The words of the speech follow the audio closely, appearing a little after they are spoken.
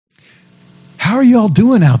how are you all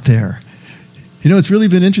doing out there? You know, it's really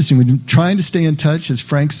been interesting. We've been trying to stay in touch. As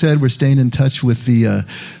Frank said, we're staying in touch with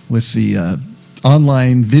the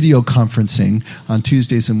online video conferencing on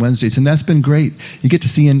Tuesdays and Wednesdays, and that's been great. You get to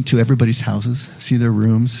see into everybody's houses, see their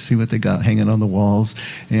rooms, see what they got hanging on the walls,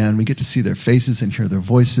 and we get to see their faces and hear their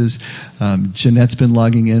voices. Jeanette's been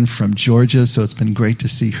logging in from Georgia, so it's been great to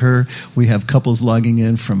see her. We have couples logging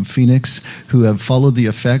in from Phoenix who have followed the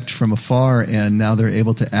effect from afar, and now they're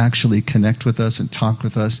able to actually connect with us and talk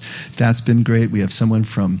with us. That's been great. We have someone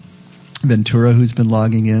from Ventura who's been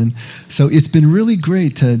logging in. So it's been really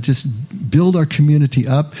great to just build our community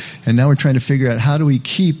up, and now we're trying to figure out how do we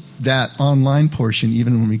keep that online portion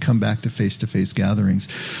even when we come back to face-to-face gatherings.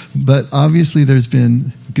 But obviously there's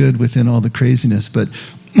been good within all the craziness, but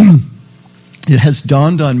it has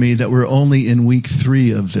dawned on me that we're only in week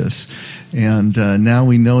 3 of this. And now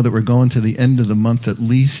we know that we're going to the end of the month at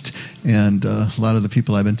least. And a lot of the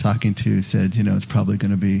people I've been talking to said, you know, it's probably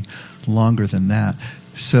going to be longer than that.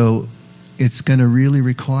 So it's going to really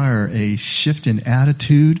require a shift in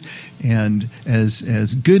attitude. And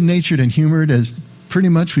as good-natured and humored as pretty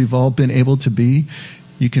much we've all been able to be,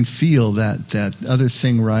 you can feel that other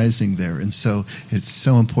thing rising there. And so it's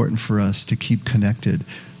so important for us to keep connected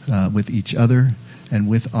with each other and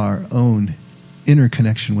with our own inner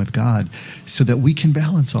connection with God so that we can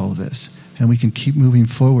balance all of this and we can keep moving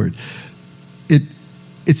forward.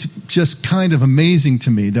 It's just kind of amazing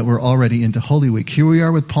to me that we're already into Holy Week. Here we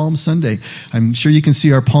are with Palm Sunday. I'm sure you can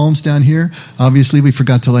see our palms down here. Obviously, we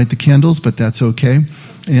forgot to light the candles, but that's okay.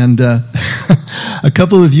 And a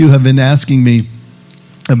couple of you have been asking me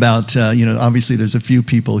about, obviously there's a few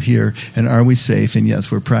people here, and are we safe? And yes,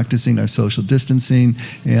 we're practicing our social distancing,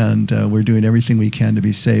 and we're doing everything we can to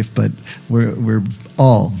be safe, but we're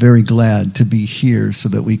all very glad to be here so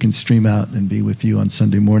that we can stream out and be with you on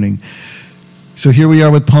Sunday morning. So here we are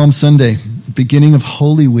with Palm Sunday, beginning of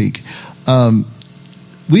Holy Week.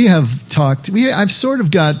 We have talked, I've sort of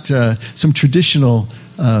got some traditional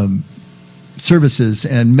services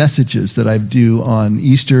and messages that I do on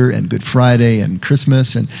Easter and Good Friday and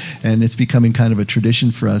Christmas, and it's becoming kind of a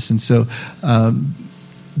tradition for us. And so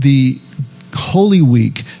the Holy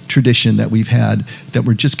Week tradition that we've had, that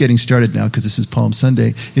we're just getting started now because this is Palm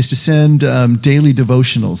Sunday, is to send daily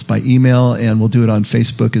devotionals by email, and we'll do it on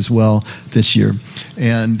Facebook as well this year.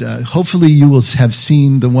 And hopefully you will have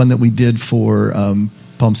seen the one that we did for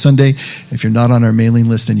Palm Sunday. If you're not on our mailing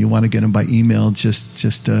list and you want to get them by email,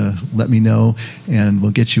 just let me know and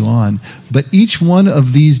we'll get you on. But each one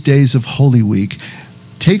of these days of Holy Week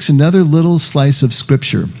takes another little slice of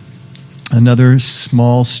Scripture, another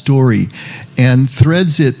small story, and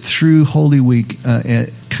threads it through Holy Week,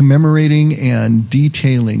 commemorating and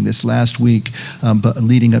detailing this last week, but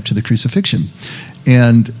leading up to the crucifixion.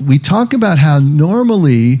 And we talk about how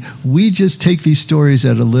normally we just take these stories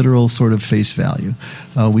at a literal sort of face value.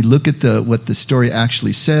 We look at what the story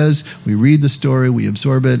actually says, we read the story, we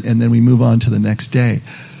absorb it, and then we move on to the next day.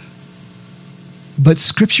 But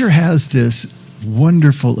Scripture has this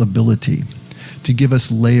wonderful ability to give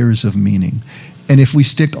us layers of meaning. And if we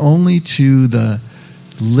stick only to the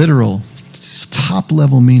literal,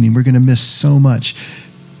 top-level meaning, we're going to miss so much.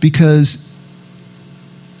 Because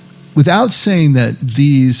without saying that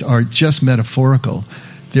these are just metaphorical,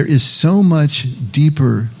 there is so much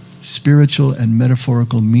deeper spiritual and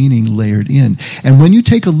metaphorical meaning layered in. And when you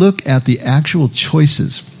take a look at the actual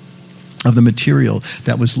choices of the material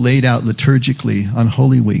that was laid out liturgically on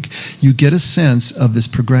Holy Week, you get a sense of this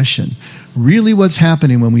progression. Really what's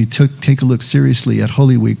happening when we take a look seriously at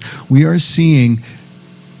Holy Week, we are seeing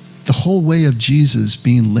the whole way of Jesus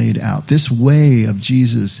being laid out. This way of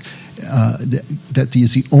Jesus that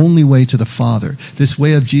is the only way to the Father. This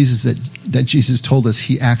way of Jesus that Jesus told us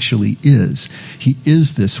he actually is. He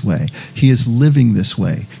is this way. He is living this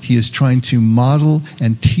way. He is trying to model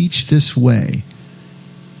and teach this way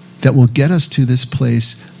that will get us to this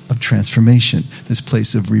place of transformation, this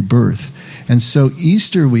place of rebirth. And so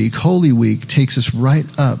Easter week, Holy Week, takes us right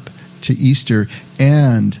up to Easter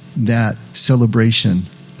and that celebration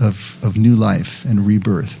of new life and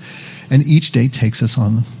rebirth. And each day takes us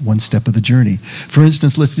on one step of the journey. For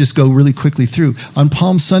instance, let's just go really quickly through. On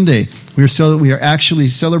Palm Sunday, we are actually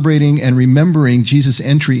celebrating and remembering Jesus'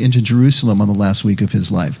 entry into Jerusalem on the last week of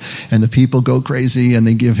his life. And the people go crazy and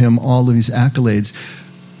they give him all of these accolades.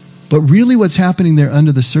 But really what's happening there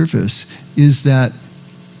under the surface is that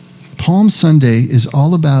Palm Sunday is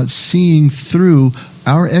all about seeing through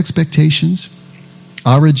our expectations,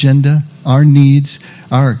 our agenda, our needs,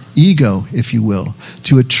 our ego, if you will,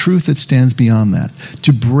 to a truth that stands beyond that,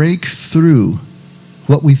 to break through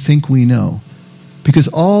what we think we know. Because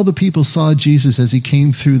all the people saw Jesus as he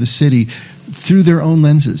came through the city through their own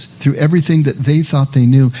lenses, through everything that they thought they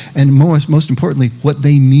knew, and most importantly, what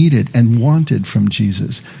they needed and wanted from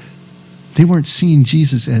Jesus. They weren't seeing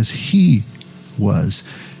Jesus as he was.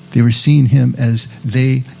 They were seeing him as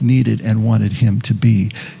they needed and wanted him to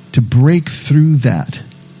be. To break through that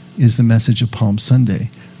is the message of Palm Sunday.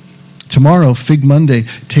 Tomorrow, Fig Monday,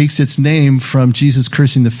 takes its name from Jesus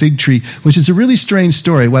cursing the fig tree, which is a really strange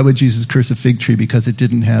story. Why would Jesus curse a fig tree? Because it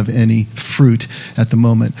didn't have any fruit at the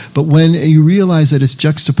moment. But when you realize that it's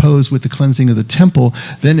juxtaposed with the cleansing of the temple,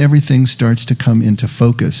 then everything starts to come into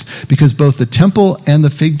focus. Because both the temple and the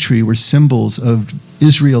fig tree were symbols of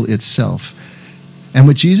Israel itself. And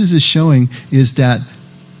what Jesus is showing is that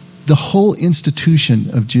the whole institution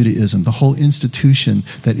of Judaism, the whole institution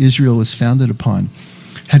that Israel was founded upon,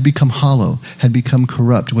 had become hollow, had become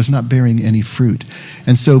corrupt, was not bearing any fruit.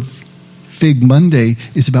 And so Fig Monday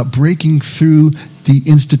is about breaking through the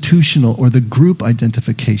institutional or the group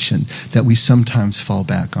identification that we sometimes fall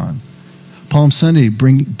back on. Palm Sunday,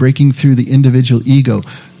 breaking through the individual ego.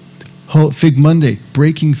 Fig Monday,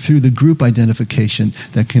 breaking through the group identification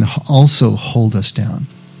that can also hold us down.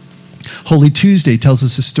 Holy Tuesday tells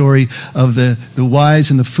us the story of the wise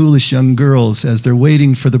and the foolish young girls as they're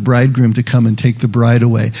waiting for the bridegroom to come and take the bride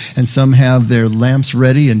away. And some have their lamps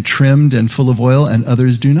ready and trimmed and full of oil, and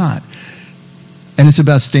others do not. And it's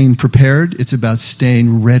about staying prepared. It's about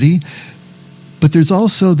staying ready. But there's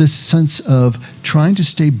also this sense of trying to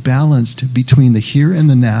stay balanced between the here and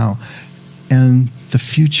the now and the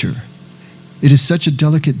future. It is such a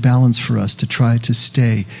delicate balance for us to try to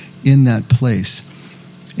stay in that place.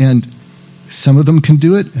 And some of them can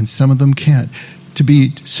do it, and some of them can't. To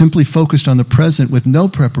be simply focused on the present with no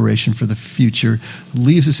preparation for the future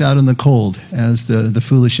leaves us out in the cold, as the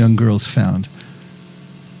foolish young girls found.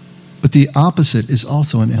 But the opposite is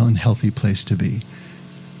also an unhealthy place to be.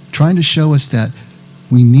 Trying to show us that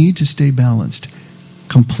we need to stay balanced,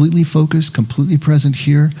 completely focused, completely present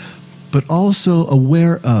here, but also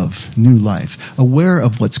aware of new life, aware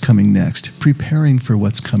of what's coming next, preparing for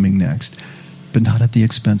what's coming next, but not at the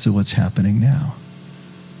expense of what's happening now.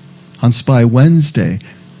 On Spy Wednesday,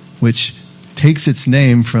 which takes its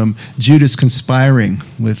name from Judas conspiring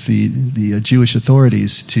with the Jewish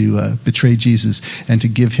authorities to betray Jesus and to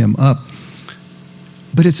give him up,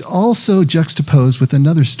 but it's also juxtaposed with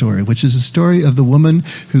another story, which is a story of the woman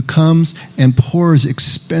who comes and pours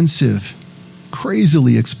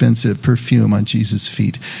crazily expensive perfume on Jesus'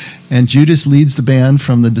 feet. And Judas leads the band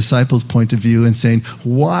from the disciples' point of view and saying,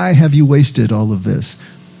 why have you wasted all of this?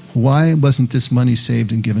 Why wasn't this money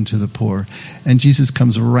saved and given to the poor? And Jesus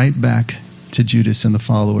comes right back to Judas and the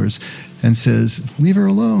followers and says, leave her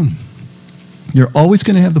alone. You're always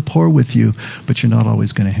going to have the poor with you, but you're not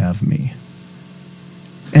always going to have me.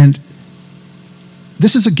 And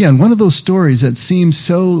this is, again, one of those stories that seems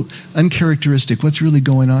so uncharacteristic. What's really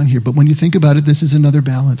going on here? But when you think about it, this is another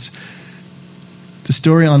balance. The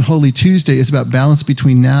story on Holy Tuesday is about balance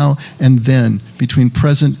between now and then, between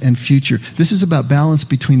present and future. This is about balance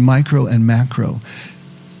between micro and macro,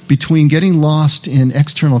 between getting lost in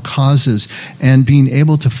external causes and being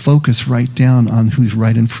able to focus right down on who's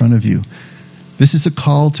right in front of you. This is a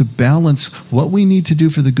call to balance what we need to do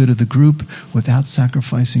for the good of the group without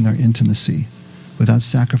sacrificing our intimacy, without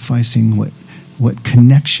sacrificing what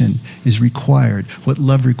connection is required, what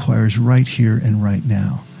love requires right here and right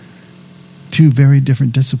now. Two very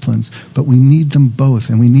different disciplines, but we need them both,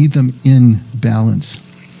 and we need them in balance.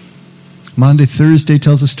 Maundy Thursday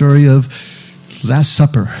tells a story of Last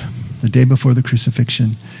Supper, the day before the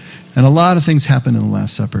crucifixion. And a lot of things happen in the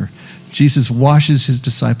Last Supper. Jesus washes his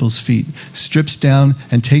disciples' feet, strips down,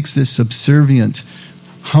 and takes this subservient,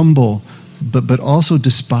 humble, but also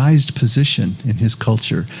despised position in his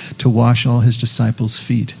culture to wash all his disciples'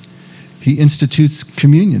 feet. He institutes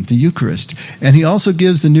communion, the Eucharist, and he also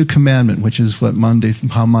gives the new commandment, which is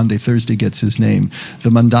how Maundy Thursday gets his name, the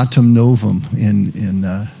Mandatum Novum in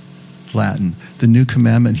Latin. The new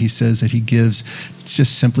commandment, he says, that he gives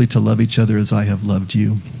just simply to love each other as I have loved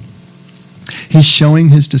you. He's showing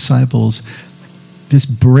his disciples this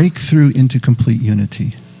breakthrough into complete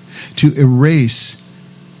unity, to erase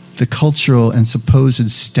the cultural and supposed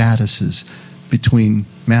statuses between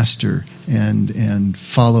master and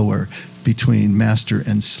follower, between master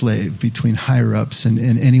and slave, between higher-ups and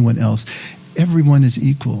anyone else. Everyone is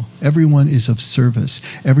equal. Everyone is of service.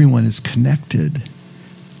 Everyone is connected,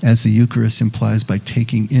 as the Eucharist implies, by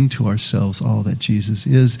taking into ourselves all that Jesus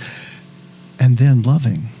is, and then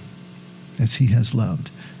loving as he has loved.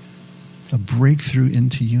 A breakthrough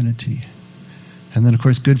into unity. And then, of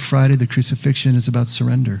course, Good Friday, the crucifixion, is about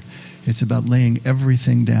surrender. It's about laying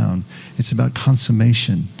everything down. It's about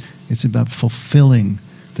consummation. It's about fulfilling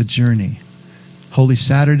the journey. Holy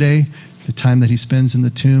Saturday, the time that he spends in the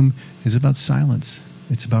tomb, is about silence.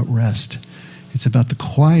 It's about rest. It's about the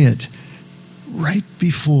quiet right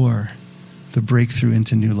before the breakthrough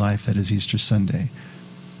into new life that is Easter Sunday,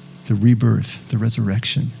 the rebirth, the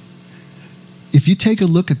resurrection. If you take a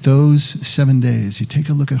look at those 7 days, you take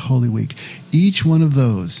a look at Holy Week, each one of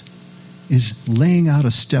those is laying out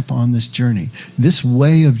a step on this journey. This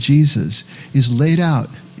way of Jesus is laid out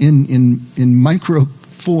in micro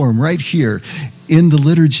form right here in the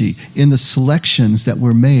liturgy, in the selections that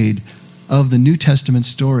were made of the New Testament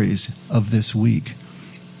stories of this week.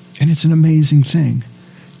 And it's an amazing thing.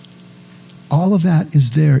 All of that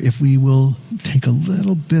is there if we will take a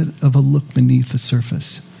little bit of a look beneath the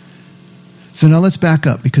surface. So now let's back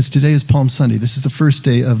up, because today is Palm Sunday. This is the first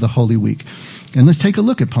day of the Holy Week. And let's take a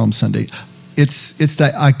look at Palm Sunday. It's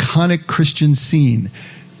that iconic Christian scene.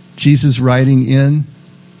 Jesus riding in,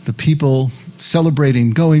 the people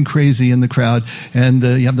celebrating, going crazy in the crowd, and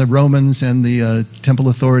you have the Romans and the temple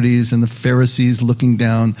authorities and the Pharisees looking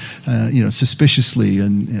down, suspiciously,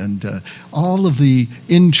 and all of the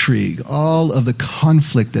intrigue, all of the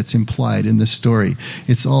conflict that's implied in this story.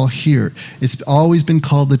 It's all here. It's always been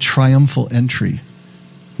called the triumphal entry.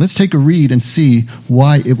 Let's take a read and see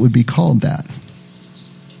why it would be called that.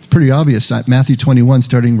 Pretty obvious. Matthew 21,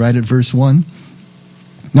 starting right at verse 1.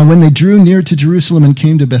 Now when they drew near to Jerusalem and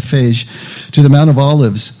came to Bethphage, to the Mount of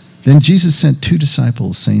Olives, then Jesus sent 2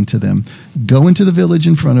 disciples, saying to them, "Go into the village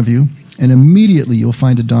in front of you, and immediately you'll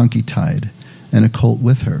find a donkey tied, and a colt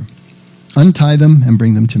with her. Untie them and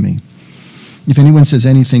bring them to me. If anyone says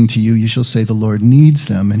anything to you, you shall say, 'The Lord needs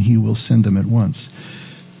them,' and he will send them at once."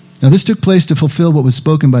 Now this took place to fulfill what was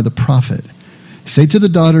spoken by the prophet. "Say to the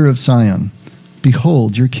daughter of Zion,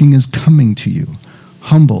 'Behold, your king is coming to you,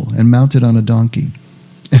 humble and mounted on a donkey,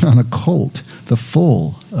 and on a colt, the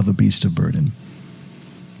foal of a beast of burden.'"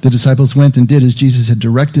 The disciples went and did as Jesus had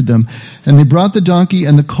directed them, and they brought the donkey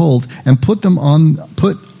and the colt and put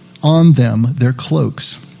on them their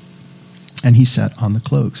cloaks, and he sat on the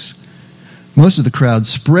cloaks. Most of the crowd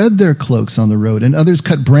spread their cloaks on the road, and others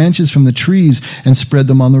cut branches from the trees and spread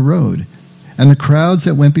them on the road. And the crowds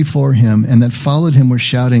that went before him and that followed him were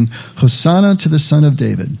shouting, "Hosanna to the Son of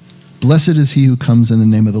David! Blessed is he who comes in the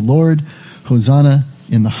name of the Lord! Hosanna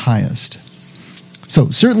in the highest." So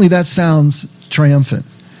certainly that sounds triumphant.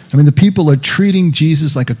 I mean, the people are treating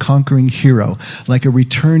Jesus like a conquering hero, like a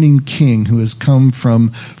returning king who has come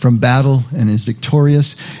from battle and is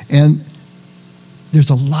victorious. And there's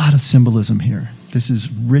a lot of symbolism here. This is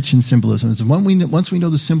rich in symbolism. So once we know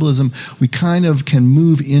the symbolism, we kind of can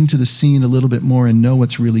move into the scene a little bit more and know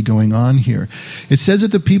what's really going on here. It says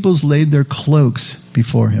that the peoples laid their cloaks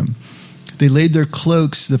before him. They laid their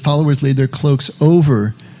cloaks, the followers laid their cloaks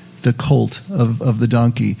over the colt of the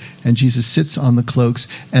donkey, and Jesus sits on the cloaks,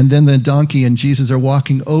 and then the donkey and Jesus are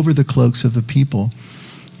walking over the cloaks of the people.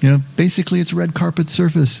 Basically it's red carpet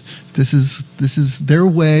surface. This is their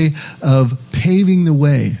way of paving the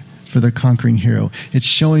way for their conquering hero. It's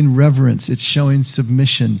showing reverence. It's showing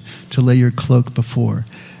submission to lay your cloak before.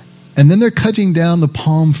 And then they're cutting down the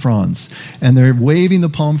palm fronds, and they're waving the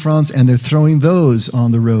palm fronds, and they're throwing those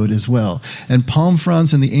on the road as well. And palm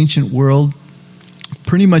fronds in the ancient world,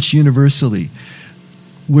 pretty much universally,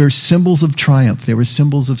 were symbols of triumph. They were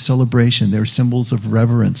symbols of celebration. They were symbols of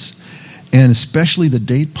reverence. And especially the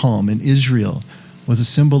date palm in Israel was a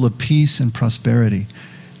symbol of peace and prosperity.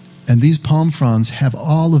 And these palm fronds have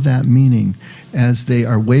all of that meaning as they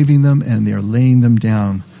are waving them and they are laying them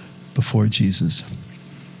down before Jesus.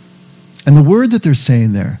 And the word that they're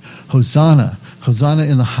saying there, Hosanna, Hosanna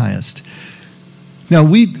in the highest. Now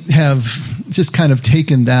we have just kind of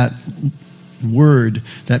taken that word,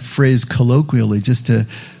 that phrase colloquially, just to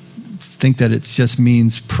think that it just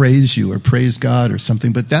means praise you or praise God or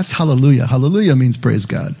something, but that's hallelujah. Hallelujah means praise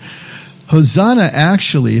God. Hosanna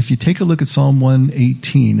actually, if you take a look at Psalm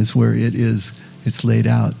 118, is where it's laid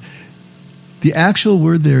out. The actual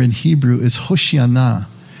word there in Hebrew is Hoshiana.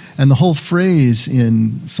 And the whole phrase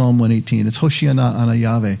in Psalm 118 is Hoshiana ana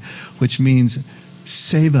Yahweh, which means,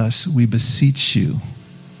 save us, we beseech you,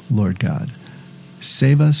 Lord God.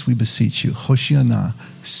 Save us, we beseech you. Hoshiana,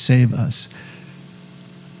 save us.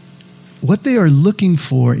 What they are looking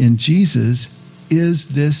for in Jesus is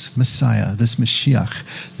this Messiah, this Mashiach,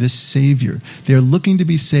 this Savior. They're looking to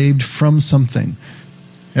be saved from something.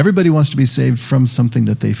 Everybody wants to be saved from something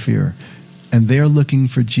that they fear. And they're looking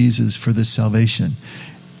for Jesus for this salvation.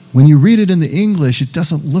 When you read it in the English, it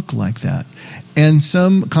doesn't look like that. And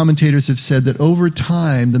some commentators have said that over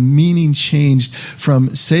time, the meaning changed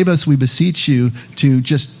from save us, we beseech you, to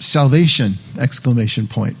just salvation, exclamation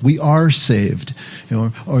point. We are saved.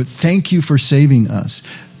 Or thank you for saving us.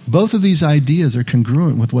 Both of these ideas are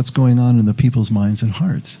congruent with what's going on in the people's minds and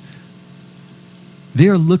hearts. They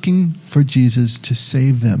are looking for Jesus to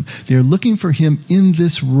save them. They are looking for him in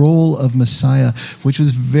this role of Messiah, which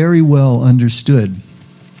was very well understood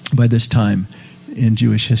by this time in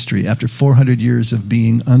Jewish history. After 400 years of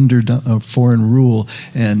being under foreign rule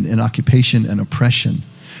and occupation and oppression,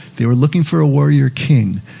 they were looking for a warrior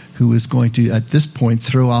king who was going to, at this point,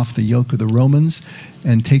 throw off the yoke of the Romans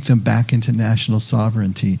and take them back into national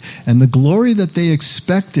sovereignty. And the glory that they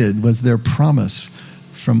expected was their promise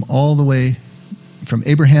from all the way from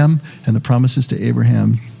Abraham and the promises to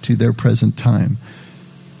Abraham to their present time.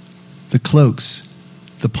 The cloaks,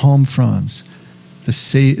 the palm fronds,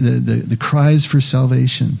 the cries for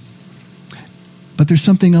salvation. But there's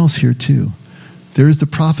something else here too. There is the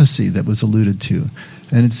prophecy that was alluded to.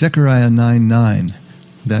 And it's Zechariah 9:9.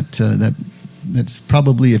 That's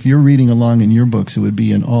probably, if you're reading along in your books, it would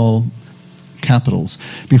be in all capitals.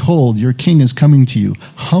 Behold, your king is coming to you,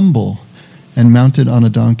 humble and mounted on a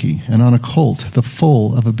donkey, and on a colt, the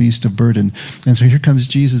foal of a beast of burden. And so here comes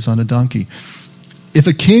Jesus on a donkey. If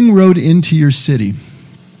a king rode into your city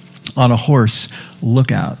on a horse,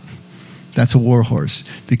 look out. That's a war horse.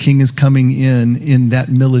 The king is coming in that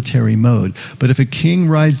military mode. But if a king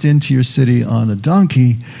rides into your city on a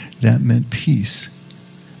donkey, that meant peace.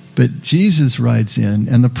 But Jesus rides in,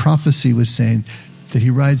 and the prophecy was saying that he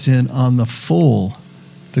rides in on the foal,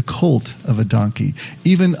 the colt of a donkey,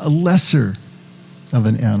 even a lesser of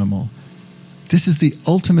an animal. This is the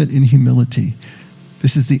ultimate in humility.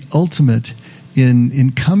 This is the ultimate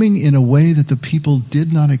in coming in a way that the people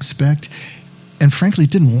did not expect and frankly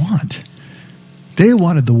didn't want. They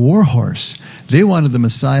wanted the war horse. They wanted the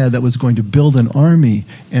Messiah that was going to build an army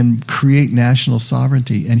and create national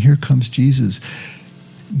sovereignty. And here comes Jesus.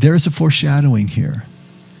 There's a foreshadowing here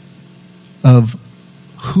of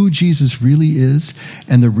who Jesus really is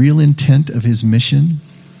and the real intent of his mission.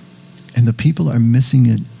 And the people are missing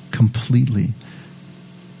it completely.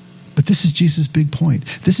 But this is Jesus' big point.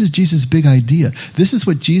 This is Jesus' big idea. This is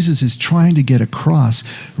what Jesus is trying to get across.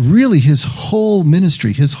 Really, his whole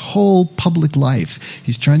ministry, his whole public life.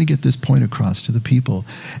 He's trying to get this point across to the people.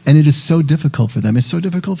 And it is so difficult for them. It's so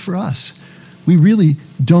difficult for us. We really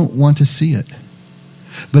don't want to see it.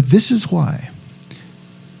 But this is why,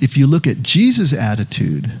 if you look at Jesus'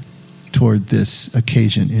 attitude toward this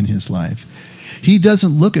occasion in his life, he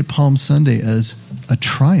doesn't look at Palm Sunday as a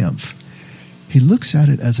triumph. He looks at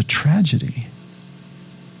it as a tragedy.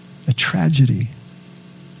 A tragedy.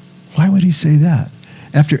 Why would he say that?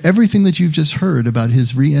 After everything that you've just heard about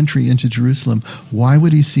his re-entry into Jerusalem, why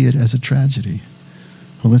would he see it as a tragedy?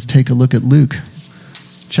 Well, let's take a look at Luke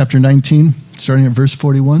chapter 19, starting at verse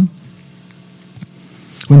 41.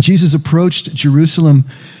 When Jesus approached Jerusalem,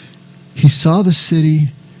 he saw the city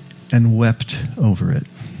and wept over it.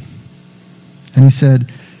 And he said,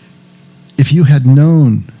 if you had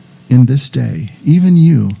known in this day, even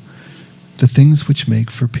you, the things which make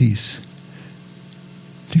for peace.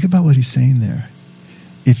 Think about what he's saying there.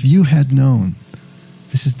 If you had known,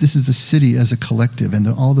 this is the city as a collective and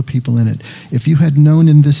all the people in it. If you had known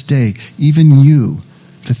in this day, even you,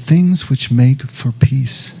 the things which make for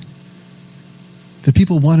peace. The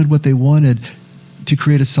people wanted what they wanted to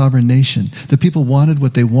create a sovereign nation. The people wanted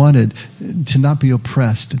what they wanted to not be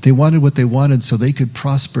oppressed. They wanted what they wanted so they could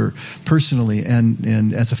prosper personally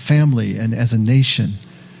and as a family and as a nation.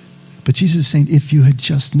 But Jesus is saying, if you had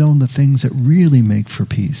just known the things that really make for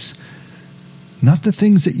peace, not the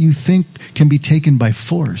things that you think can be taken by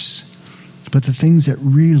force, but the things that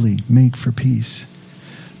really make for peace.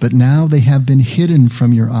 But now they have been hidden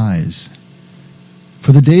from your eyes.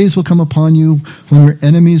 For the days will come upon you when your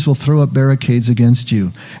enemies will throw up barricades against you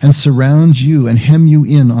and surround you and hem you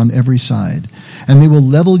in on every side. And they will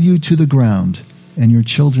level you to the ground and your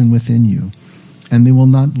children within you. And they will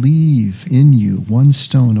not leave in you one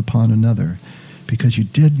stone upon another, because you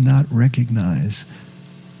did not recognize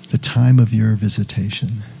the time of your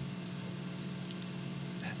visitation.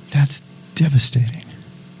 That's devastating.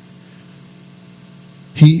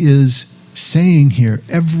 He is saying here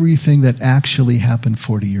everything that actually happened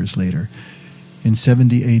 40 years later. In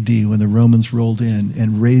 70 AD, when the Romans rolled in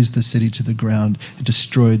and razed the city to the ground, and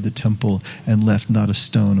destroyed the temple, and left not a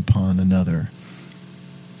stone upon another.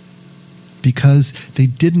 Because they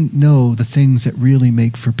didn't know the things that really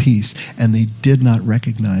make for peace, and they did not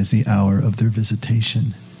recognize the hour of their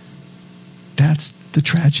visitation. That's the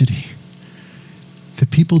tragedy. The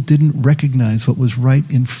people didn't recognize what was right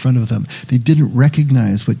in front of them. They didn't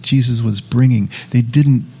recognize what Jesus was bringing. They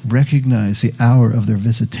didn't recognize the hour of their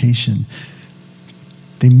visitation.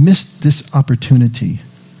 They missed this opportunity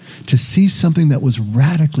to see something that was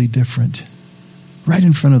radically different. right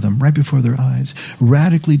in front of them, right before their eyes,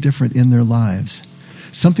 radically different in their lives.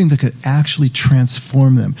 Something that could actually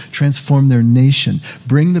transform them, transform their nation,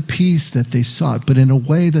 bring the peace that they sought, but in a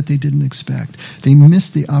way that they didn't expect. They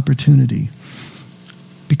missed the opportunity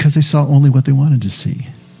because they saw only what they wanted to see.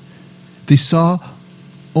 They saw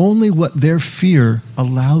only what their fear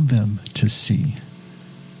allowed them to see.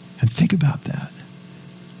 And think about that.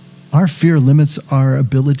 Our fear limits our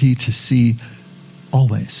ability to see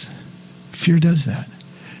always. Fear does that.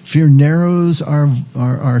 Fear narrows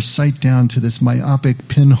our sight down to this myopic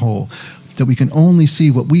pinhole that we can only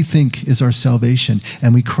see what we think is our salvation,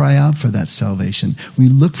 and we cry out for that salvation. We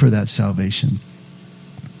look for that salvation.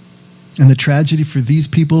 And the tragedy for these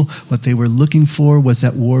people, what they were looking for was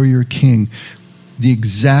that warrior king, the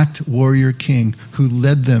exact warrior king who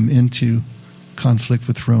led them into conflict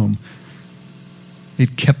with Rome.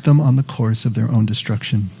 It kept them on the course of their own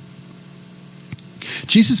destruction.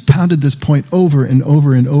 Jesus pounded this point over and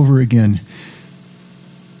over and over again.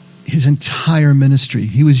 His entire ministry.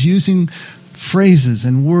 He was using phrases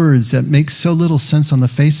and words that make so little sense on the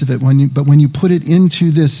face of it, but when you put it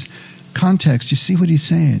into this context, you see what he's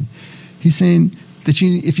saying. He's saying that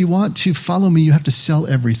if you want to follow me, you have to sell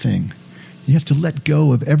everything. You have to let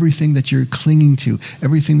go of everything that you're clinging to,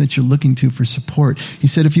 everything that you're looking to for support. He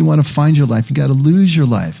said if you want to find your life, you got to lose your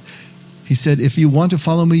life. He said, if you want to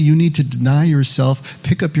follow me, you need to deny yourself,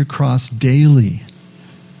 pick up your cross daily.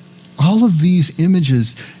 All of these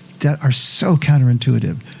images that are so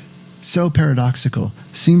counterintuitive, so paradoxical,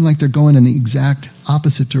 seem like they're going in the exact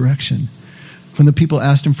opposite direction. When the people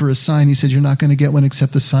asked him for a sign, he said, you're not going to get one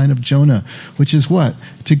except the sign of Jonah, which is what?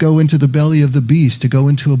 To go into the belly of the beast, to go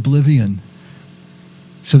into oblivion,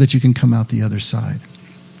 so that you can come out the other side.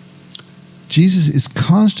 Jesus is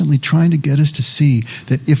constantly trying to get us to see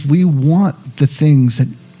that if we want the things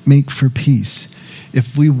that make for peace,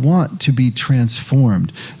 if we want to be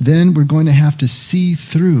transformed, then we're going to have to see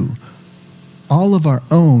through all of our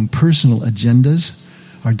own personal agendas,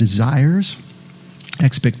 our desires,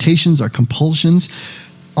 expectations, our compulsions,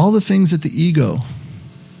 all the things that the ego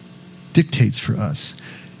dictates for us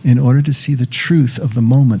in order to see the truth of the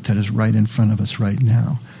moment that is right in front of us right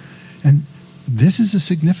now. And this is the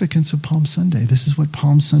significance of Palm Sunday. This is what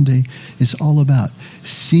Palm Sunday is all about.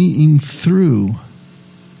 Seeing through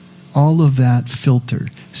all of that filter,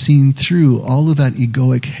 seeing through all of that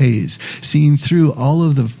egoic haze, seeing through all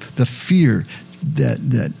of the fear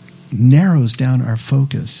that narrows down our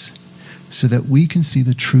focus so that we can see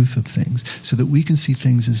the truth of things, so that we can see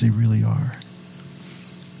things as they really are.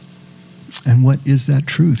 And what is that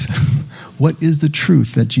truth? What is the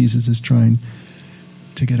truth that Jesus is trying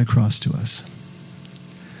to get across to us?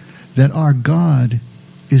 That our God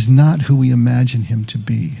is not who we imagine him to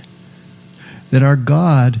be. That our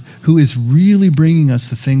God, who is really bringing us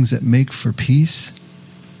the things that make for peace,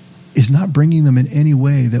 is not bringing them in any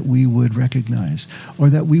way that we would recognize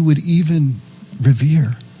or that we would even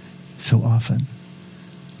revere so often.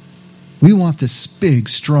 We want this big,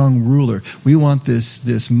 strong ruler. We want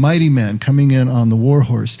this mighty man coming in on the war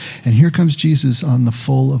horse. And here comes Jesus on the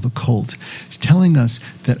foal of a colt. He's telling us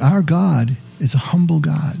that our God is a humble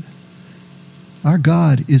God. Our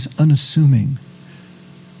God is unassuming.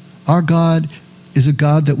 Our God is a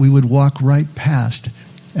God that we would walk right past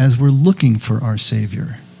as we're looking for our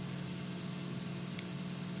Savior.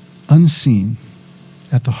 Unseen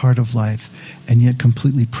at the heart of life, and yet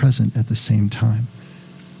completely present at the same time.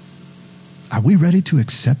 Are we ready to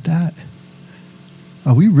accept that?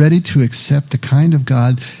 Are we ready to accept the kind of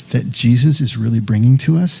God that Jesus is really bringing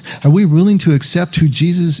to us? Are we willing to accept who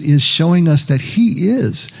Jesus is showing us that he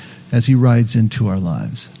is as he rides into our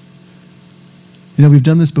lives? You know, we've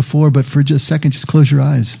done this before, but for just a second, just close your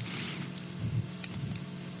eyes.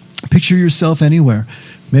 Picture yourself anywhere.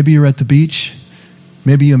 Maybe you're at the beach.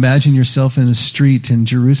 Maybe you imagine yourself in a street in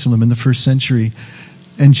Jerusalem in the first century,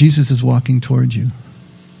 and Jesus is walking toward you.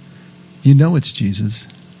 You know it's Jesus.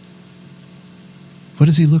 What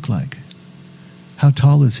does he look like? How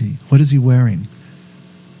tall is he? What is he wearing?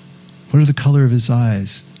 What are the color of his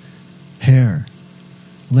eyes? Hair?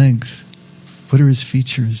 Length? What are his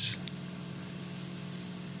features?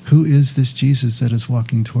 Who is this Jesus that is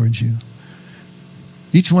walking towards you?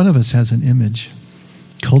 Each one of us has an image.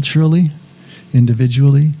 Culturally,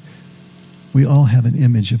 individually, we all have an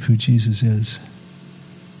image of who Jesus is.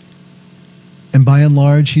 And by and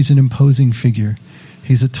large, he's an imposing figure.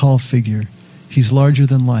 He's a tall figure. He's larger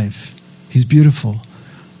than life. He's beautiful.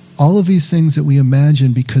 All of these things that we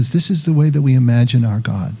imagine because this is the way that we imagine our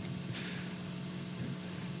God.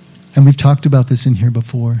 And we've talked about this in here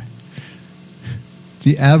before.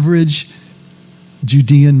 The average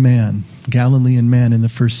Judean man, Galilean man in the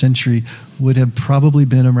first century would have probably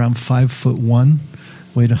been around 5'1",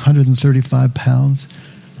 weighed 135 pounds,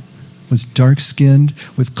 was dark-skinned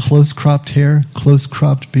with close-cropped hair,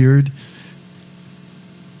 close-cropped beard,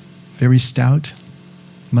 very stout,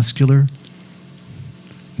 muscular,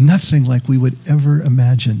 nothing like we would ever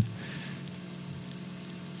imagine.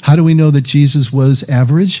 How do we know that Jesus was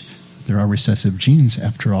average? There are recessive genes,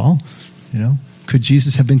 after all. Could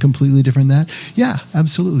Jesus have been completely different than that? Yeah,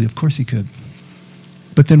 absolutely. Of course he could.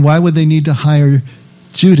 But then why would they need to hire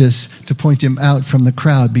Judas to point him out from the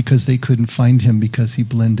crowd? Because they couldn't find him because he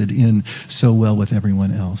blended in so well with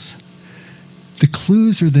everyone else. The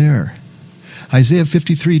clues are there. Isaiah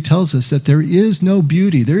 53 tells us that there is no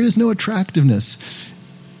beauty, there is no attractiveness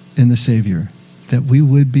in the Savior, that we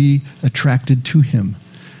would be attracted to him.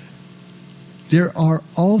 There are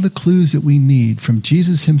all the clues that we need from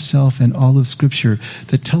Jesus himself and all of Scripture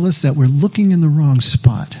that tell us that we're looking in the wrong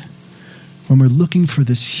spot when we're looking for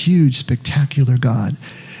this huge, spectacular God.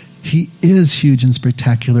 He is huge and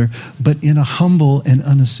spectacular, but in a humble and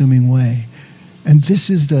unassuming way. And this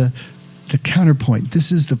is the counterpoint.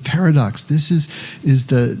 This is the paradox. This is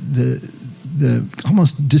the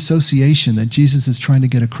almost dissociation that Jesus is trying to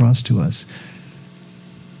get across to us.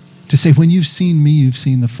 To say, when you've seen me, you've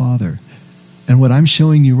seen the Father. And what I'm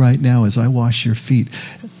showing you right now is I wash your feet.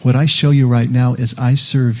 What I show you right now is I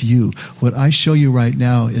serve you. What I show you right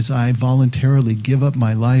now is I voluntarily give up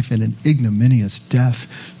my life in an ignominious death,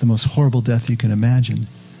 the most horrible death you can imagine.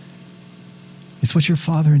 It's what your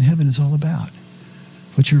Father in heaven is all about.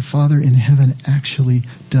 What your Father in heaven actually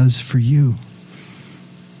does for you.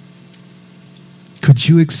 Could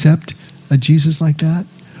you accept a Jesus like that?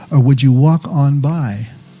 Or would you walk on by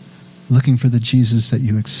looking for the Jesus that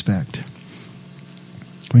you expect?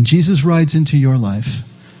 When Jesus rides into your life,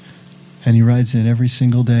 and he rides in every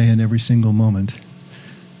single day and every single moment,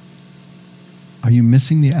 are you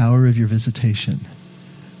missing the hour of your visitation?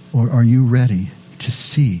 Or are you ready to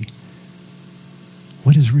see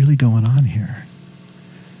what is really going on here?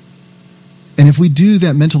 And if we do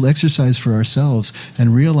that mental exercise for ourselves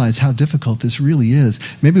and realize how difficult this really is,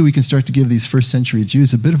 maybe we can start to give these first century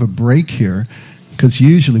Jews a bit of a break here. Because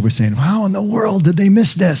usually we're saying, how in the world did they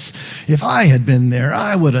miss this? If I had been there,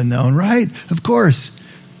 I would have known, right? Of course.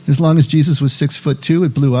 As long as Jesus was 6'2"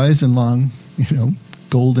 with blue eyes and long,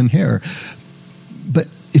 golden hair. But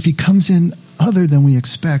if he comes in other than we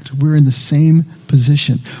expect, we're in the same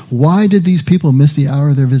position. Why did these people miss the hour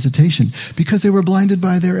of their visitation? Because they were blinded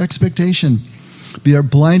by their expectation. They are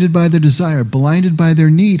blinded by their desire, blinded by their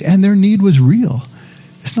need, and their need was real.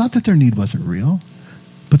 It's not that their need wasn't real,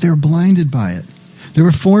 but they were blinded by it. There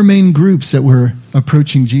were 4 main groups that were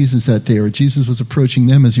approaching Jesus that day, or Jesus was approaching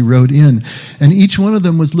them as he rode in. And each one of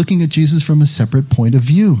them was looking at Jesus from a separate point of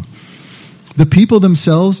view. The people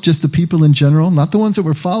themselves, just the people in general, not the ones that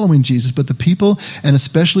were following Jesus, but the people, and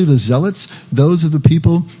especially the zealots, those of the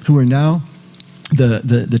people who are now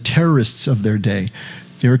the terrorists of their day.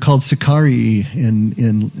 They were called sicarii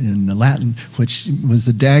in Latin, which was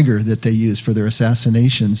the dagger that they used for their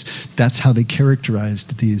assassinations. That's how they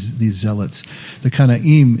characterized these zealots. The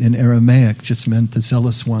Kanaim in Aramaic just meant the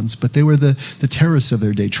zealous ones, but they were the terrorists of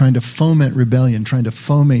their day, trying to foment rebellion, trying to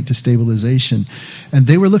foment destabilization. And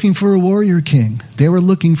they were looking for a warrior king. They were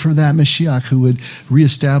looking for that Mashiach who would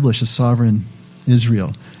reestablish a sovereign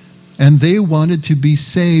Israel. And they wanted to be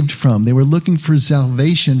saved from. They were looking for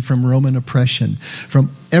salvation from Roman oppression,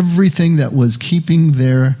 from everything that was keeping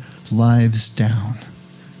their lives down,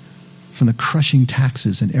 from the crushing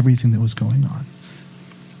taxes and everything that was going on.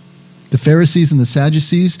 The Pharisees and the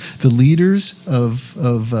Sadducees, the leaders of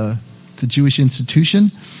the Jewish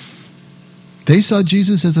institution, they saw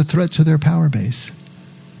Jesus as a threat to their power base.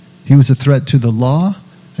 He was a threat to the law,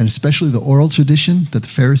 and especially the oral tradition that the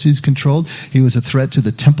Pharisees controlled. He was a threat to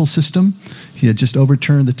the temple system. He had just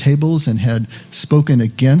overturned the tables and had spoken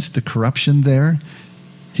against the corruption there.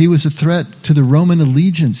 He was a threat to the Roman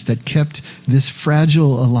allegiance that kept this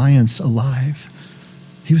fragile alliance alive.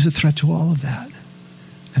 He was a threat to all of that.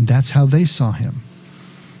 And that's how they saw him.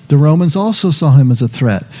 The Romans also saw him as a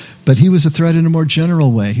threat, but he was a threat in a more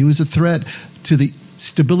general way. He was a threat to the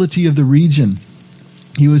stability of the region.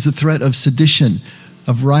 He was a threat of sedition,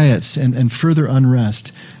 of riots and further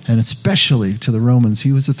unrest, and especially to the Romans,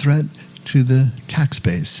 he was a threat to the tax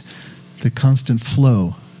base, the constant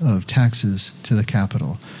flow of taxes to the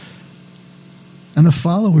capital. And the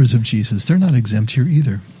followers of Jesus, they're not exempt here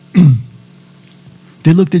either.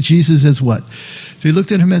 They looked at Jesus as what? They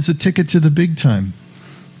looked at him as a ticket to the big time.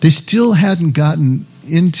 They still hadn't gotten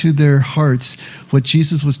into their hearts what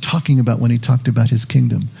Jesus was talking about when he talked about his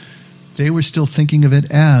kingdom. They were still thinking of it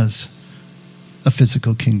as a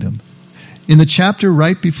physical kingdom. In the chapter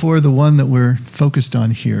right before the one that we're focused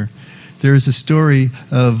on here, there is a story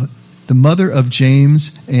of the mother of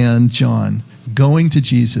James and John going to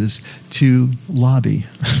Jesus to lobby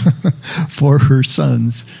for her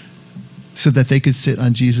sons so that they could sit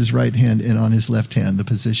on Jesus' right hand and on his left hand, the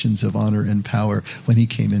positions of honor and power when he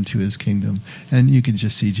came into his kingdom. And you can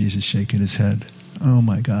just see Jesus shaking his head. Oh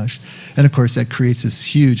my gosh. And of course that creates this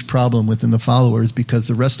huge problem within the followers because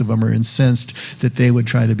the rest of them are incensed that they would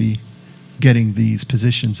try to be getting these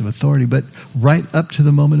positions of authority. But right up to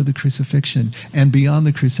the moment of the crucifixion and beyond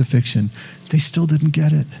the crucifixion, they still didn't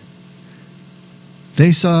get it.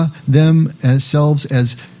 They saw themselves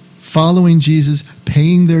as following Jesus,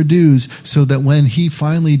 paying their dues, so that when he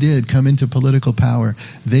finally did come into political power,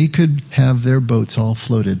 they could have their boats all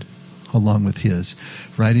floated along with his,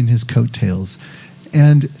 riding his coattails.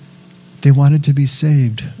 And they wanted to be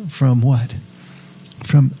saved from what?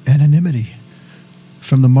 From anonymity,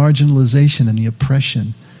 from the marginalization and the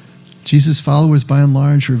oppression. Jesus' followers, by and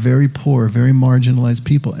large, were very poor, very marginalized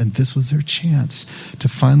people, and this was their chance to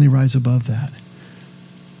finally rise above that.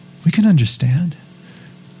 We can understand.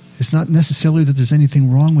 It's not necessarily that there's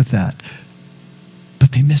anything wrong with that,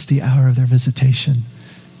 but they missed the hour of their visitation.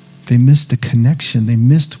 They missed the connection. They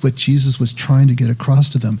missed what Jesus was trying to get across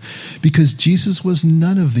to them, because Jesus was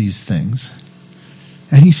none of these things,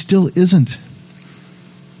 and he still isn't.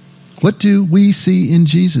 What do we see in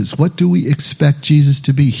Jesus? What do we expect Jesus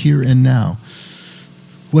to be here and now?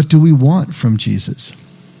 What do we want from Jesus?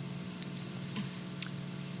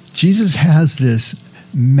 Jesus has this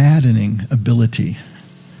maddening ability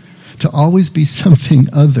to always be something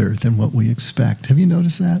other than what we expect. Have you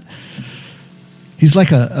noticed that? He's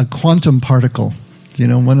like a quantum particle,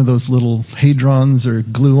 one of those little hadrons or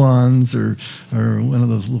gluons or one of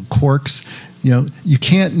those little quarks. You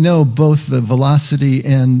can't know both the velocity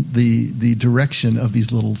and the direction of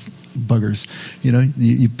these little buggers.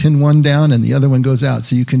 You pin one down and the other one goes out,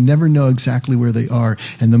 so you can never know exactly where they are.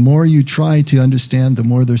 And the more you try to understand, the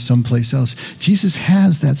more there's someplace else. Jesus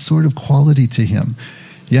has that sort of quality to him.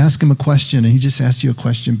 You ask him a question and he just asks you a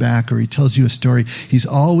question back, or he tells you a story. He's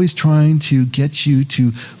always trying to get you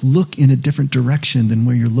to look in a different direction than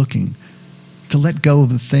where you're looking, to let go of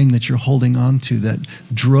the thing that you're holding on to that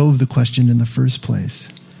drove the question in the first place.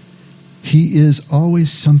 He is always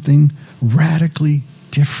something radically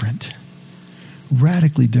different.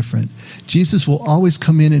 Radically different. Jesus will always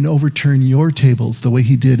come in and overturn your tables the way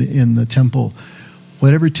he did in the temple.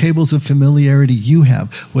 Whatever tables of familiarity you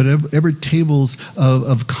have, whatever tables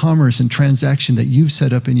of commerce and transaction that you've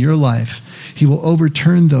set up in your life, he will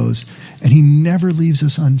overturn those, and he never leaves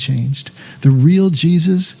us unchanged. The real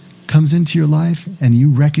Jesus comes into your life and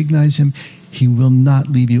you recognize him, he will not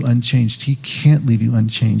leave you unchanged. He can't leave you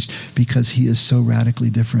unchanged because he is so radically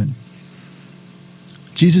different.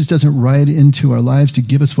 Jesus doesn't ride into our lives to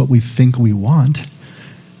give us what we think we want.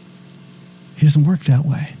 He doesn't work that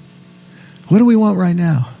way. What do we want right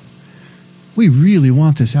now? We really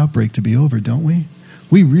want this outbreak to be over, don't we?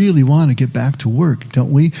 We really want to get back to work,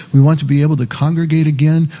 don't we? We want to be able to congregate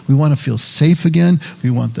again. We want to feel safe again.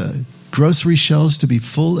 We want the grocery shelves to be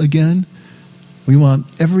full again. We want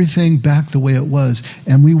everything back the way it was.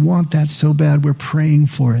 And we want that so bad, we're praying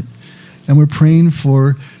for it. And we're praying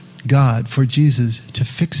for God, for Jesus, to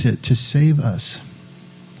fix it, to save us.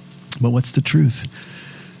 But what's the truth?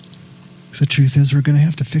 The truth is we're going to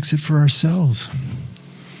have to fix it for ourselves.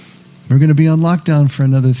 We're going to be on lockdown for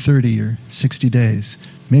another 30 or 60 days,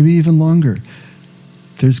 maybe even longer.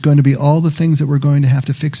 There's going to be all the things that we're going to have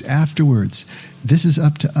to fix afterwards. This is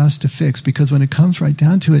up to us to fix, because when it comes right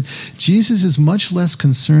down to it, Jesus is much less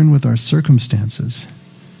concerned with our circumstances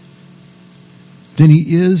than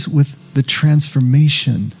he is with the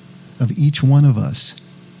transformation of each one of us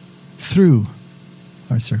through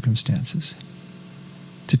our circumstances.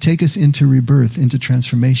 To take us into rebirth, into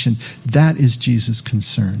transformation, that is Jesus'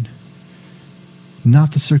 concern,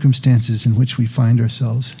 not the circumstances in which we find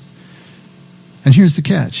ourselves. And here's the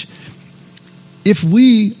catch. If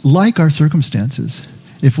we like our circumstances,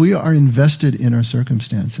 if we are invested in our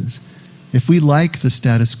circumstances, if we like the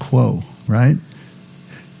status quo, right,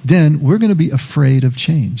 then we're going to be afraid of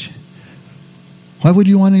change. Why would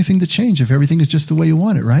you want anything to change if everything is just the way you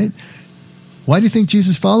want it, right? Why do you think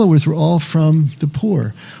Jesus' followers were all from the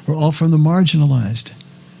poor, were all from the marginalized?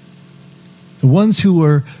 The ones who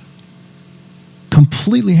were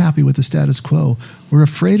completely happy with the status quo were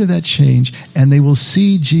afraid of that change, and they will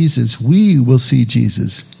see Jesus, we will see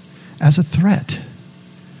Jesus, as a threat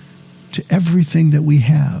to everything that we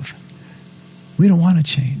have. We don't want to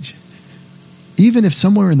change. Even if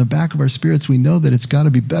somewhere in the back of our spirits we know that it's got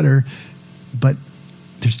to be better, but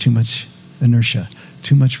there's too much inertia,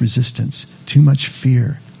 too much resistance, too much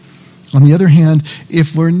fear. On the other hand,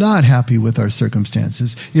 if we're not happy with our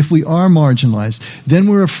circumstances, if we are marginalized, then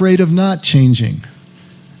we're afraid of not changing.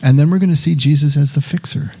 And then we're going to see Jesus as the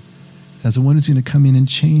fixer, as the one who's going to come in and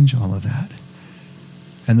change all of that.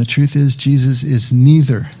 And the truth is, Jesus is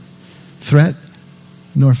neither threat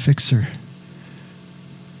nor fixer.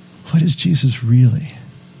 What is Jesus really?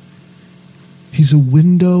 He's a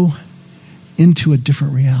window into a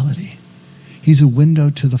different reality. He's a window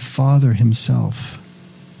to the Father himself.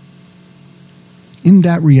 In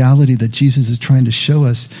that reality that Jesus is trying to show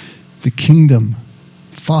us, the kingdom,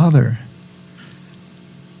 Father,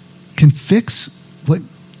 can fix what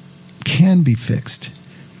can be fixed.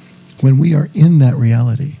 When we are in that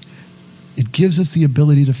reality, it gives us the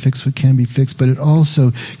ability to fix what can be fixed, but it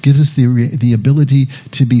also gives us the ability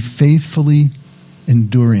to be faithfully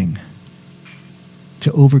enduring,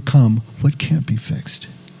 to overcome what can't be fixed.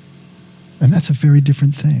 And that's a very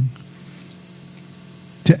different thing.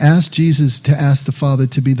 To ask Jesus, to ask the Father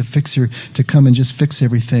to be the fixer, to come and just fix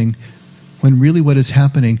everything, when really what is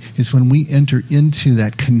happening is when we enter into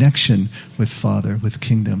that connection with Father, with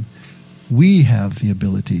kingdom, we have the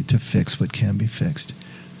ability to fix what can be fixed,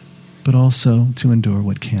 but also to endure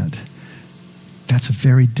what can't. That's a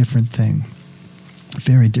very different thing. A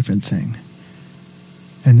very different thing.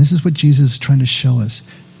 And this is what Jesus is trying to show us.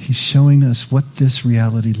 He's showing us what this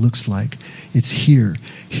reality looks like. It's here.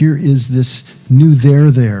 Here is this new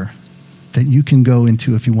there that you can go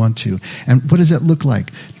into if you want to. And what does that look like?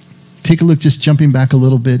 Take a look, just jumping back a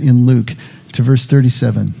little bit in Luke to verse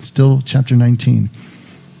 37, still chapter 19.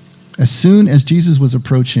 As soon as Jesus was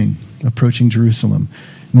approaching Jerusalem,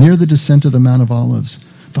 near the descent of the Mount of Olives,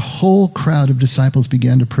 the whole crowd of disciples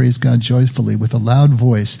began to praise God joyfully with a loud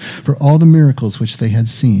voice for all the miracles which they had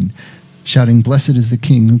seen, shouting, "Blessed is the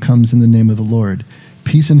King who comes in the name of the Lord.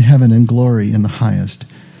 Peace in heaven and glory in the highest."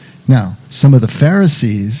 Now, some of the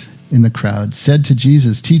Pharisees in the crowd said to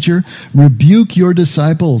Jesus, "Teacher, rebuke your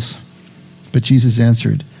disciples." But Jesus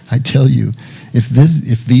answered, "I tell you,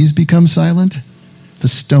 if these become silent, the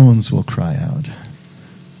stones will cry out."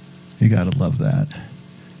 You got to love that.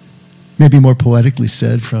 Maybe more poetically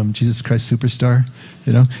said from Jesus Christ Superstar,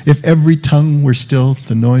 if every tongue were still,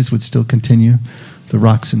 the noise would still continue. The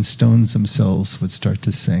rocks and stones themselves would start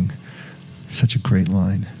to sing. Such a great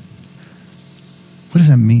line. What does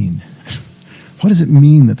that mean? What does it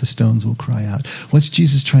mean that the stones will cry out? What's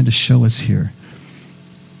Jesus trying to show us here?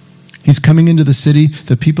 He's coming into the city.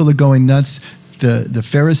 The people are going nuts. The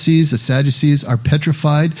Pharisees, the Sadducees are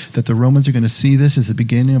petrified that the Romans are going to see this as the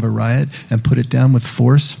beginning of a riot and put it down with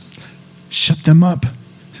force. Shut them up.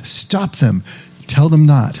 Stop them. Tell them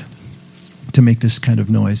not to make this kind of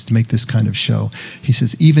noise, to make this kind of show. He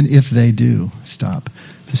says, even if they do stop,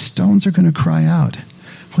 the stones are going to cry out.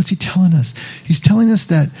 What's he telling us? He's telling us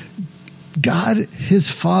that God, his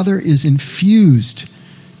Father, is infused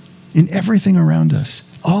in everything around us,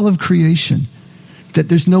 all of creation, that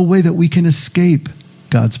there's no way that we can escape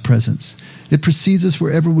God's presence. It precedes us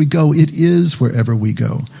wherever we go. It is wherever we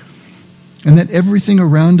go. And that everything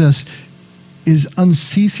around us is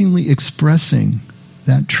unceasingly expressing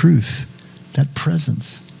that truth, that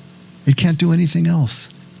presence. It can't do anything else.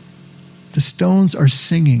 The stones are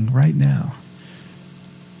singing right now.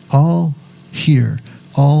 All here,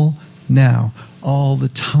 all now, all the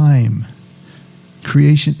time.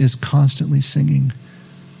 Creation is constantly singing.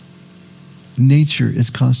 Nature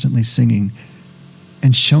is constantly singing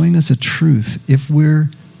and showing us a truth if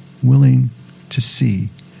we're willing to see,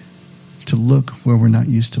 to look where we're not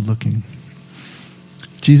used to looking.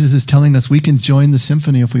 Jesus is telling us we can join the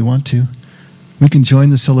symphony if we want to. We can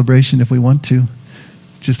join the celebration if we want to.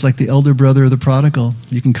 Just like the elder brother of the prodigal,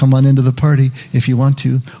 you can come on into the party if you want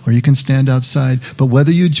to, or you can stand outside. But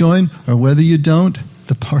whether you join or whether you don't,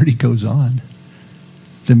 the party goes on.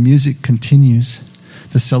 The music continues.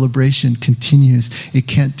 The celebration continues. It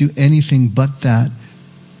can't do anything but that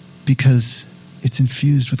because it's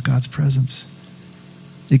infused with God's presence.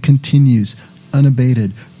 It continues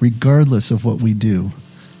unabated, regardless of what we do,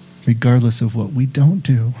 regardless of what we don't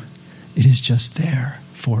do. It is just there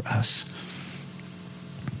for us.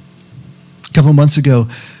 A couple of months ago,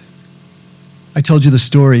 I told you the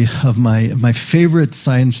story of my favorite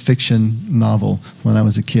science fiction novel when I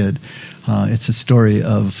was a kid. It's a story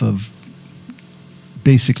of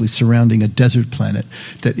basically surrounding a desert planet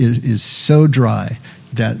that is so dry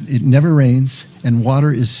that it never rains, and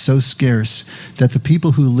water is so scarce that the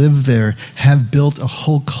people who live there have built a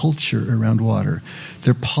whole culture around water.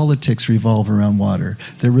 Their politics revolve around water.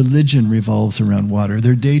 Their religion revolves around water.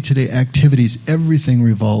 Their day-to-day activities, everything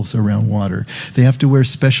revolves around water. They have to wear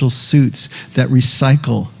special suits that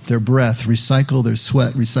recycle their breath, recycle their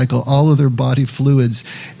sweat, recycle all of their body fluids,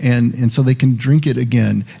 and so they can drink it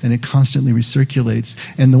again, and it constantly recirculates.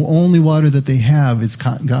 And the only water that they have is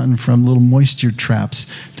gotten from little moisture traps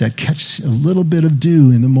that catch a little bit of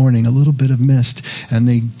dew in the morning, a little bit of mist, and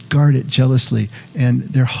they guard it jealously.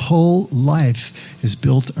 And their whole life is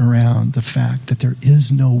built around the fact that there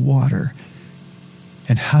is no water.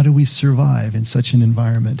 And how do we survive in such an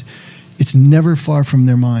environment? It's never far from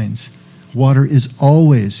their minds. Water is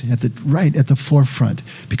always right at the forefront,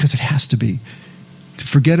 because it has to be. To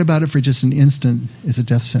forget about it for just an instant is a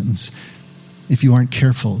death sentence. If you aren't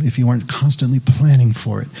careful, if you aren't constantly planning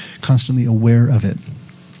for it, constantly aware of it.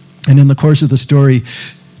 And in the course of the story,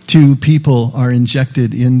 2 people are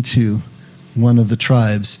injected into one of the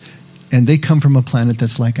tribes, and they come from a planet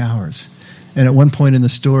that's like ours. And at one point in the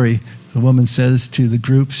story, the woman says to the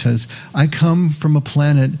group, I come from a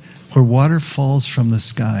planet where water falls from the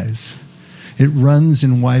skies. It runs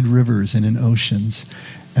in wide rivers and in oceans.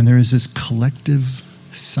 And there is this collective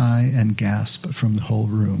sigh and gasp from the whole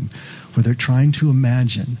room, where they're trying to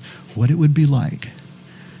imagine what it would be like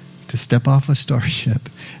to step off a starship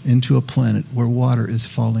into a planet where water is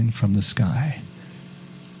falling from the sky.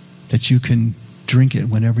 That you can drink it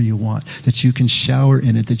whenever you want, that you can shower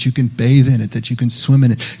in it, that you can bathe in it, that you can swim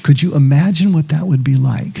in it. Could you imagine what that would be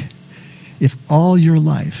like if all your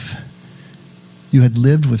life you had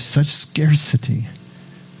lived with such scarcity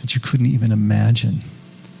that you couldn't even imagine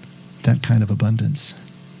that kind of abundance?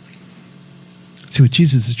 See, what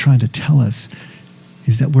Jesus is trying to tell us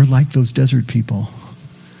is that we're like those desert people.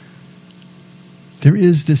 There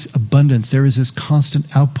is this abundance. There is this constant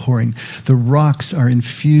outpouring. The rocks are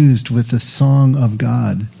infused with the song of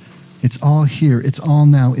God. It's all here. It's all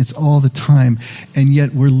now. It's all the time. And yet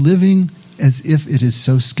we're living as if it is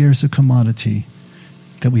so scarce a commodity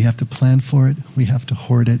that we have to plan for it. We have to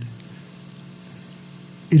hoard it.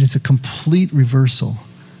 It is a complete reversal.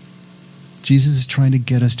 Jesus is trying to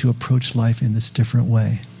get us to approach life in this different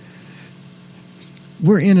way.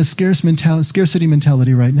 We're in a scarcity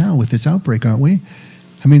mentality right now with this outbreak, aren't we?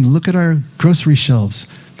 I mean, look at our grocery shelves.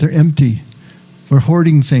 They're empty. We're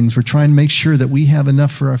hoarding things. We're trying to make sure that we have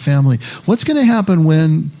enough for our family. What's going to happen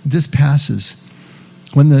when this passes?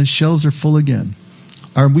 When the shelves are full again?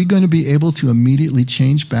 Are we going to be able to immediately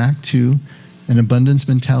change back to an abundance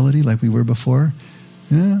mentality like we were before?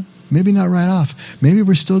 Yeah. Maybe not right off. Maybe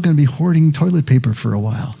we're still going to be hoarding toilet paper for a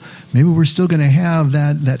while. Maybe we're still going to have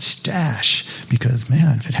that stash because,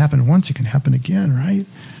 man, if it happened once, it can happen again, right?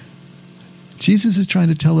 Jesus is trying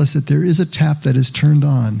to tell us that there is a tap that is turned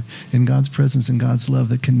on in God's presence and God's love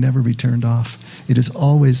that can never be turned off. It is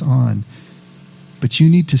always on. But you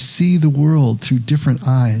need to see the world through different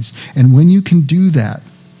eyes. And when you can do that,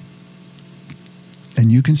 and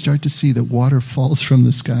you can start to see that water falls from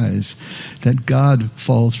the skies, that God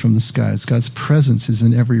falls from the skies, God's presence is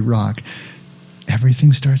in every rock,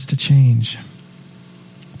 everything starts to change.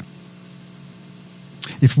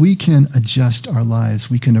 If we can adjust our lives,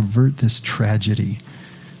 we can avert this tragedy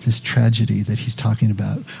that he's talking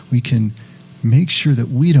about. We can make sure that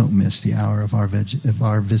we don't miss the hour of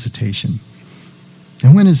our visitation.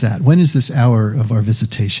 And when is that? When is this hour of our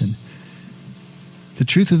visitation? The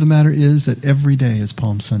truth of the matter is that every day is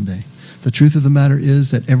Palm Sunday. The truth of the matter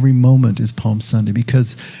is that every moment is Palm Sunday,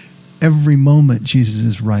 because every moment Jesus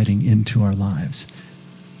is writing into our lives.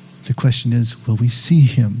 The question is, will we see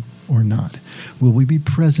him or not? Will we be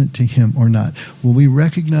present to him or not? Will we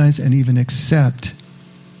recognize and even accept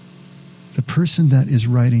the person that is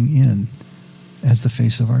writing in as the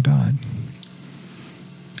face of our God?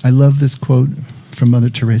 I love this quote from Mother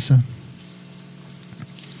Teresa.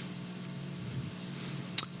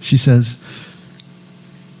 She says,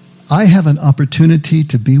 I have an opportunity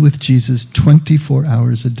to be with Jesus 24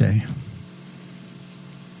 hours a day.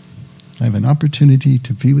 I have an opportunity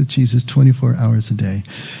to be with Jesus 24 hours a day,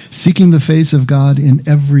 seeking the face of God in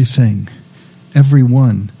everything,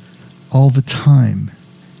 everyone, all the time,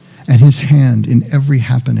 and his hand in every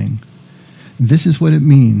happening. This is what it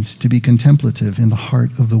means to be contemplative in the heart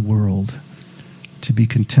of the world. To be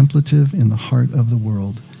contemplative in the heart of the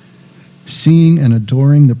world. Seeing and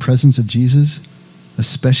adoring the presence of Jesus,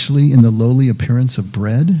 especially in the lowly appearance of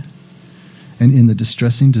bread and in the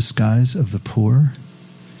distressing disguise of the poor.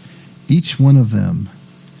 Each one of them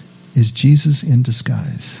is Jesus in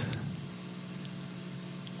disguise.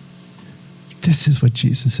 This is what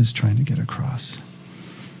Jesus is trying to get across.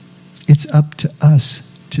 It's up to us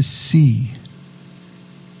to see,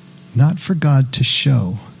 not for God to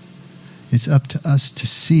show. It's up to us to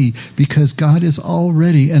see, because God is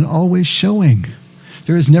already and always showing.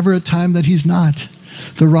 There is never a time that he's not.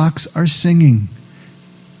 The rocks are singing.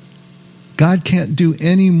 God can't do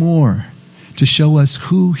any more to show us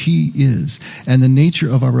who He is and the nature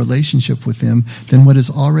of our relationship with Him than what is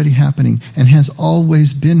already happening and has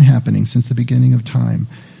always been happening since the beginning of time.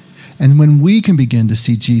 And when we can begin to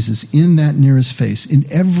see Jesus in that nearest face,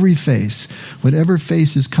 in every face, whatever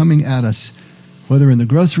face is coming at us, whether in the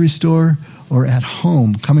grocery store or at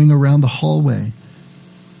home, coming around the hallway,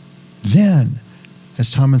 then, as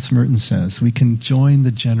Thomas Merton says, we can join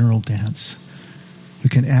the general dance. We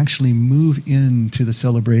can actually move into the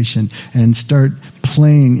celebration and start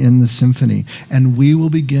playing in the symphony. And we will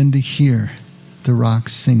begin to hear the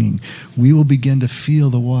rocks singing. We will begin to feel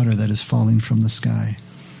the water that is falling from the sky.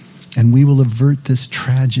 And we will avert this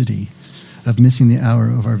tragedy of missing the hour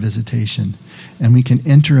of our visitation. And we can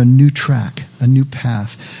enter a new track, a new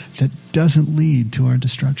path that doesn't lead to our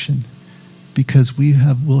destruction. Because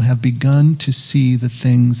will have begun to see the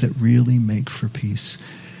things that really make for peace.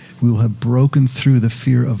 We will have broken through the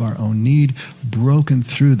fear of our own need, broken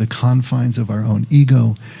through the confines of our own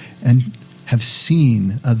ego, and have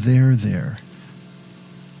seen a there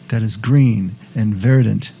that is green and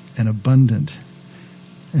verdant and abundant.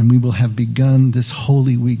 And we will have begun this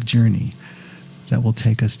Holy Week journey that will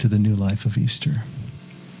take us to the new life of Easter.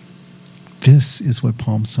 This is what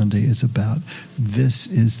Palm Sunday is about. This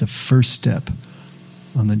is the first step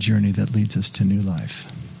on the journey that leads us to new life.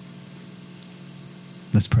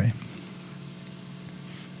 Let's pray.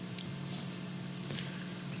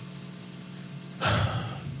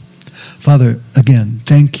 Father, again,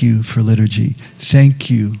 thank you for liturgy. Thank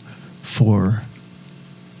you for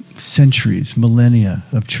centuries, millennia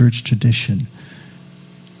of church tradition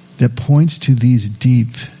that points to these deep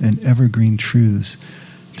and evergreen truths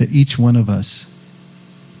that each one of us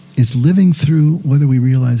is living through whether we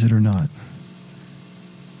realize it or not.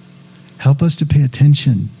 Help us to pay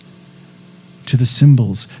attention to the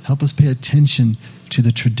symbols. Help us pay attention to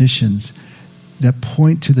the traditions that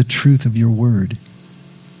point to the truth of your word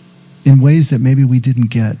in ways that maybe we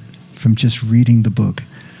didn't get from just reading the book.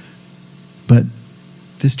 But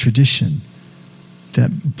this tradition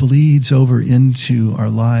that bleeds over into our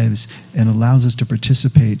lives and allows us to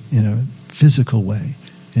participate in a physical way,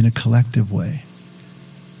 in a collective way,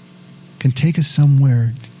 can take us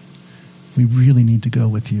somewhere we really need to go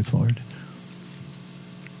with you, Lord.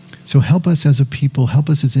 So help us as a people, help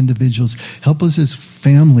us as individuals, help us as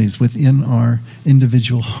families within our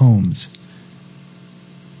individual homes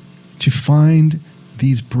to find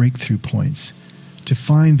these breakthrough points, to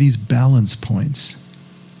find these balance points,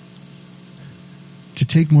 to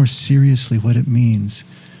take more seriously what it means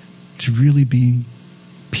to really be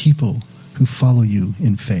people who follow you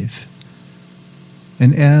in faith.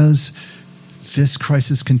 And as this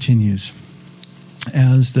crisis continues,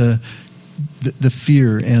 as the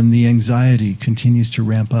fear and the anxiety continues to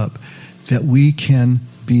ramp up, that we can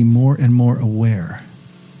be more and more aware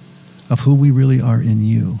of who we really are in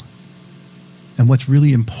you and what's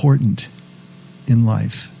really important in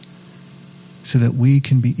life, so that we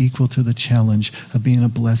can be equal to the challenge of being a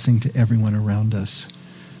blessing to everyone around us.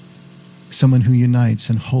 Someone who unites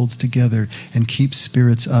and holds together and keeps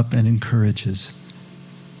spirits up and encourages.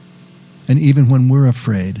 And even when we're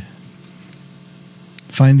afraid,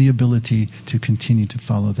 find the ability to continue to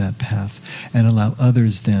follow that path and allow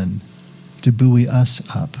others then to buoy us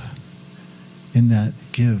up in that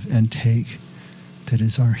give and take that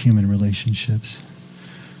is our human relationships.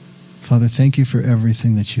 Father, thank you for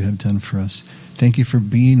everything that you have done for us. Thank you for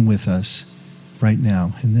being with us right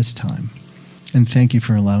now in this time. And thank you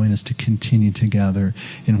for allowing us to continue to gather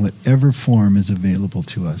in whatever form is available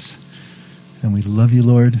to us. And we love you,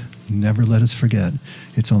 Lord. Never let us forget.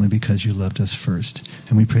 It's only because you loved us first.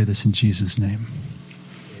 And we pray this in Jesus' name.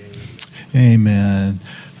 Amen.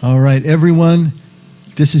 All right, everyone,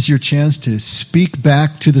 this is your chance to speak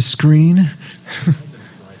back to the screen.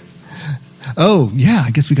 Oh, yeah,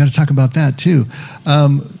 I guess we got to talk about that too.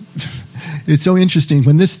 It's so interesting.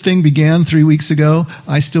 When this thing began 3 weeks ago,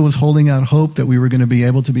 I still was holding out hope that we were going to be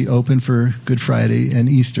able to be open for Good Friday and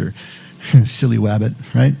Easter. Silly wabbit,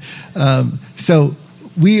 right? So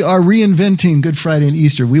we are reinventing Good Friday and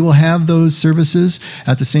Easter. We will have those services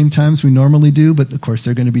at the same times we normally do, but of course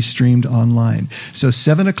they're going to be streamed online. So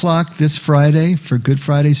 7 o'clock this Friday for Good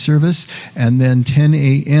Friday service, and then 10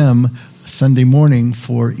 a.m. Sunday morning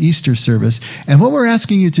for Easter service. And what we're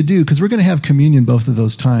asking you to do, because we're going to have communion both of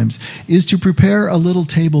those times, is to prepare a little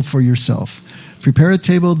table for yourself. Prepare a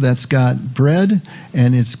table that's got bread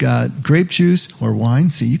and it's got grape juice or wine.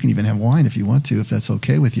 See, you can even have wine if you want to, if that's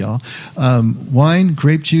okay with y'all. Wine,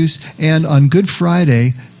 grape juice, and on Good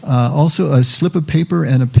Friday, Also, a slip of paper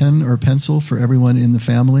and a pen or pencil for everyone in the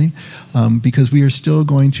family, because we are still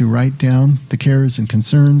going to write down the cares and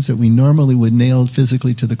concerns that we normally would nail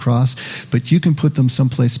physically to the cross, but you can put them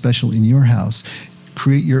someplace special in your house.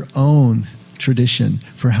 Create your own tradition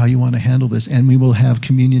for how you want to handle this, and we will have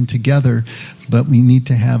communion together, but we need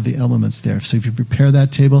to have the elements there. So if you prepare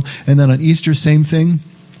that table, and then on Easter, same thing.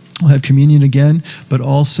 We'll have communion again, but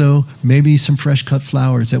also maybe some fresh cut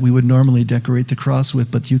flowers that we would normally decorate the cross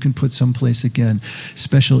with, but you can put someplace again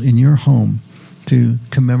special in your home to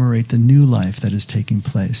commemorate the new life that is taking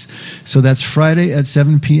place. So that's Friday at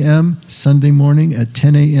 7 p.m., Sunday morning at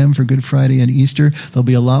 10 a.m. for Good Friday and Easter. There'll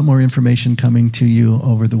be a lot more information coming to you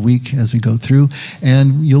over the week as we go through.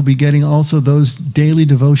 And you'll be getting also those daily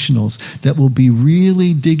devotionals that will be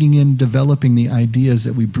really digging in, developing the ideas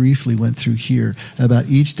that we briefly went through here about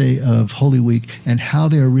each day of Holy Week and how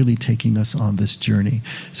they are really taking us on this journey.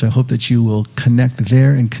 So I hope that you will connect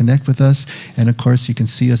there and connect with us. And of course, you can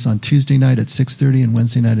see us on Tuesday night at 6:30 and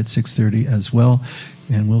Wednesday night at 6:30 as well,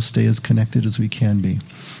 and we'll stay as connected as we can be.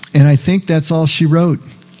 And I think that's all she wrote.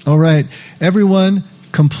 All right, everyone,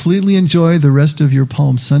 completely enjoy the rest of your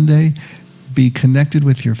Palm Sunday. Be connected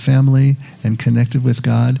with your family and connected with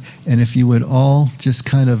God. And if you would all just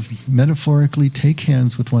kind of metaphorically take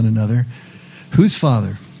hands with one another. Whose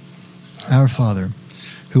Father? Our Father,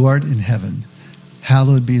 who art in heaven,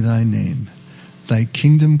 hallowed be thy name. Thy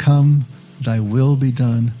kingdom come, thy will be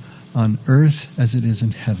done, on earth as it is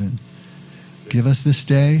in heaven. Give us this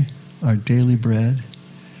day our daily bread,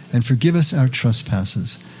 and forgive us our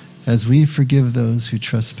trespasses, as we forgive those who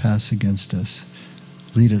trespass against us.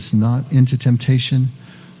 Lead us not into temptation,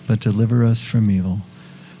 but deliver us from evil.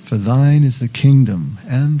 For thine is the kingdom,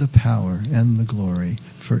 and the power, and the glory,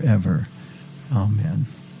 forever. Amen.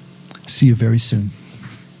 See you very soon.